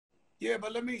Yeah,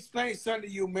 but let me explain something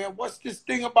to you, man. What's this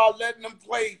thing about letting them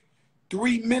play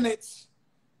 3 minutes?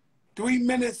 3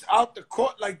 minutes out the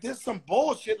court? Like, this some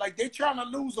bullshit. Like, they trying to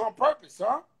lose on purpose,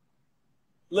 huh?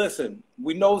 Listen,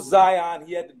 we know Zion,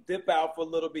 he had to dip out for a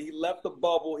little bit. He left the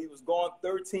bubble. He was gone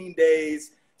 13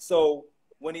 days. So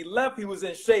when he left, he was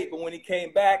in shape. But when he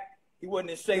came back, he wasn't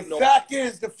in shape no more. The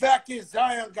fact is,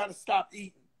 Zion got to stop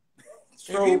eating.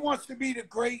 If he wants to be the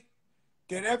great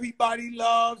that everybody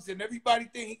loves and everybody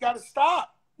think, he got to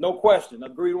stop. No question.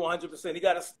 Agreed 100%. He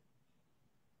got to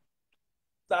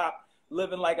stop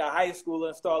living like a high schooler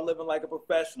and start living like a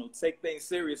professional. Take things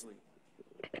seriously.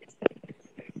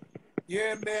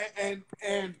 Yeah, man,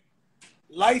 and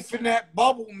life in that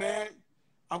bubble, man.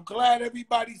 I'm glad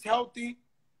everybody's healthy.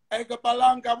 Edgar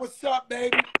Balanga, what's up,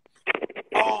 baby?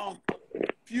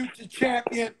 Future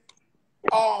champion.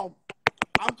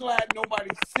 I'm glad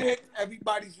nobody's sick.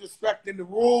 Everybody's respecting the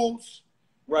rules.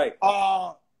 Right.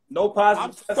 No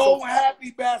positive. I'm so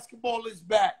happy basketball is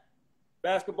back.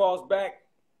 Basketball's back.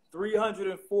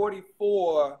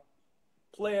 344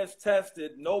 players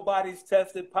tested. Nobody's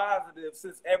tested positive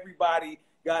since everybody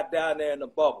got down there in the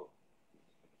bubble.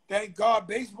 Thank God.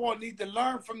 Baseball need to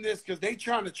learn from this because they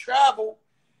trying to travel.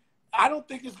 I don't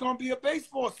think it's going to be a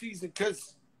baseball season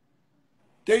because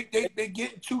they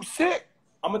getting too sick.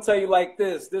 I'm going to tell you like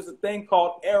this. There's a thing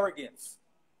called arrogance.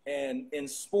 And in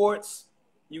sports,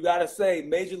 you got to say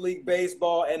Major League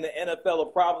Baseball and the NFL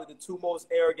are probably the two most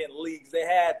arrogant leagues. They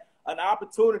had an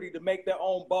opportunity to make their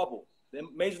own bubble. Then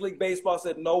Major League Baseball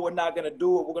said, no, we're not going to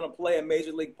do it. We're going to play in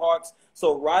Major League parks.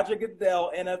 So Roger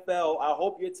Goodell, NFL, I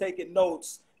hope you're taking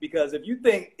notes because if you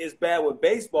think it's bad with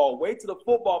baseball, wait till the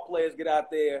football players get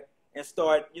out there and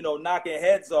start, knocking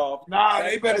heads off. Nah,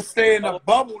 they better stay in the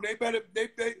bubble. They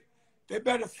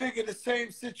better figure the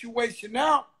same situation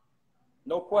out.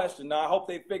 No question. Now, I hope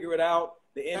they figure it out.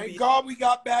 The NBA. Thank God we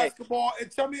got basketball. And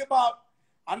tell me about,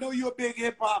 I know you're a big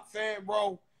hip-hop fan,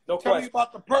 bro. No tell question. me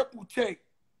about the purple tape.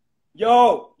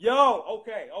 Yo,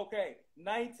 okay.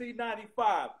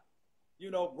 1995.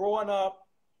 Growing up,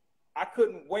 I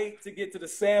couldn't wait to get to the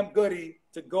Sam Goody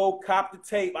to go cop the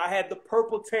tape. I had the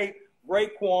purple tape,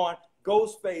 Raekwon,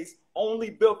 Ghostface, only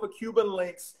built for Cuban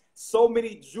links. So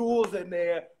many jewels in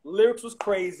there. Lyrics was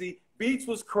crazy. Beats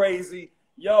was crazy.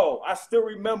 Yo, I still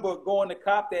remember going to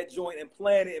cop that joint and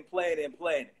playing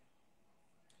it.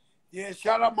 Yeah,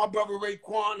 shout out my brother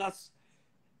Raekwon.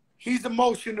 He's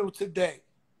emotional today.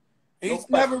 He's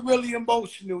never really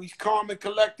emotional. He's calm and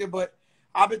collected, but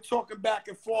I've been talking back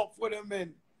and forth with him,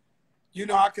 and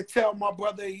I could tell my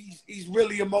brother he's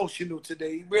really emotional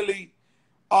today. He really,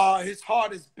 his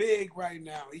heart is big right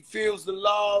now. He feels the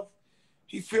love.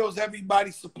 He feels everybody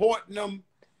supporting him,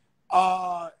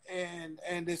 and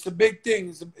it's a big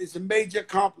thing. It's a major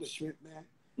accomplishment,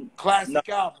 man. Classic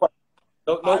album.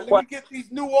 Let me get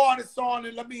these new artists on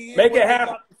and let me hear Make what it they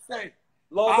happen. got to say.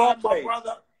 Love my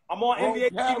brother. I'm on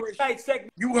NBA TV tonight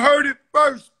segment. You heard it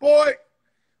first, boy.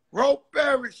 Ro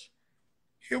Parrish.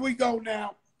 Here we go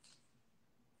now.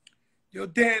 Yo,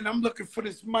 Dan, I'm looking for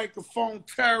this microphone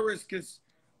terrorist because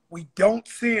we don't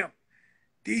see him.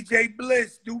 DJ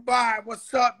Bliss, Dubai,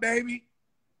 what's up, baby?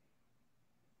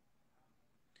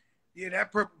 Yeah,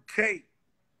 that purple tape.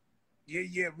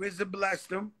 Yeah, RZA blessed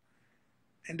them.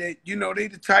 And they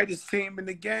the tightest team in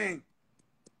the game.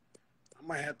 I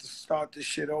might have to start this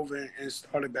shit over and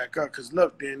start it back up. Because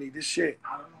look, Danny, this shit.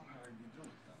 I don't know how you do it.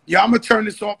 Yeah, I'm going to turn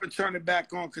this off and turn it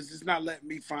back on because it's not letting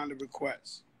me find the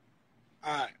request.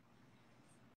 All right.